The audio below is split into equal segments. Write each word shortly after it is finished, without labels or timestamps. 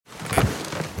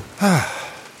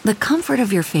The comfort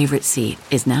of your favorite seat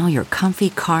is now your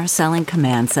comfy car selling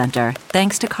command center,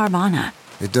 thanks to Carvana.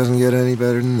 It doesn't get any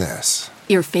better than this.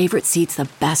 Your favorite seat's the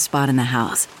best spot in the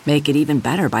house. Make it even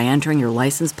better by entering your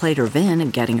license plate or VIN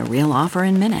and getting a real offer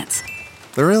in minutes.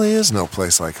 There really is no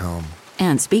place like home.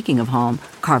 And speaking of home,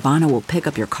 Carvana will pick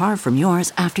up your car from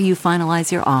yours after you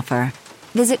finalize your offer.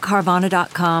 Visit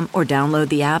Carvana.com or download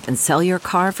the app and sell your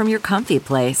car from your comfy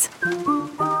place.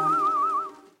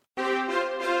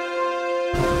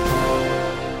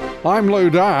 I'm Lou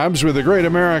Dobbs with the Great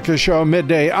America Show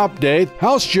Midday Update.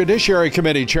 House Judiciary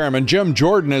Committee Chairman Jim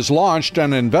Jordan has launched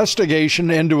an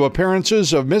investigation into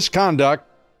appearances of misconduct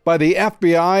by the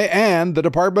FBI and the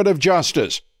Department of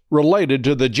Justice related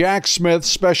to the Jack Smith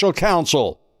Special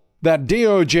Counsel. That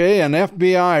DOJ and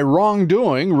FBI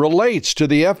wrongdoing relates to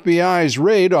the FBI's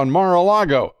raid on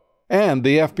Mar-a-Lago and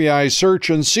the FBI's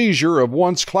search and seizure of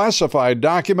once classified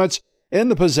documents in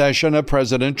the possession of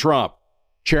President Trump.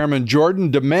 Chairman Jordan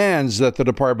demands that the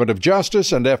Department of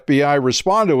Justice and FBI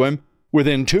respond to him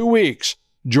within 2 weeks.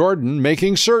 Jordan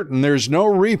making certain there's no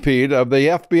repeat of the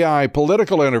FBI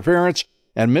political interference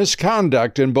and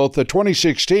misconduct in both the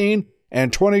 2016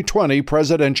 and 2020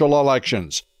 presidential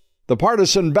elections. The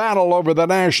partisan battle over the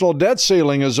national debt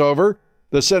ceiling is over,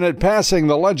 the Senate passing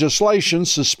the legislation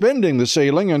suspending the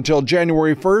ceiling until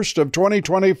January 1st of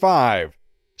 2025.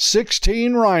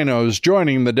 16 rhinos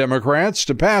joining the Democrats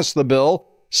to pass the bill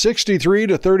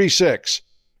 63-36.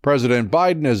 President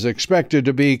Biden is expected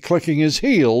to be clicking his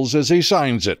heels as he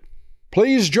signs it.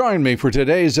 Please join me for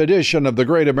today's edition of the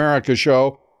Great America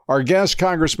Show, our guest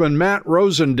Congressman Matt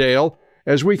Rosendale,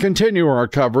 as we continue our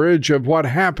coverage of what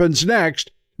happens next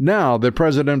now that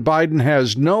President Biden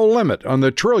has no limit on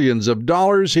the trillions of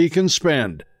dollars he can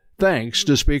spend, thanks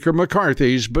to Speaker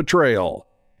McCarthy's betrayal.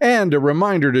 And a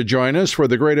reminder to join us for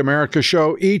the Great America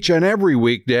Show each and every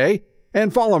weekday,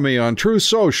 and follow me on Truth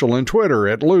Social and Twitter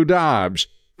at Lou Dobbs.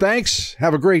 Thanks.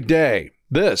 Have a great day.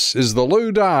 This is the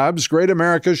Lou Dobbs Great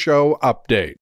America Show Update.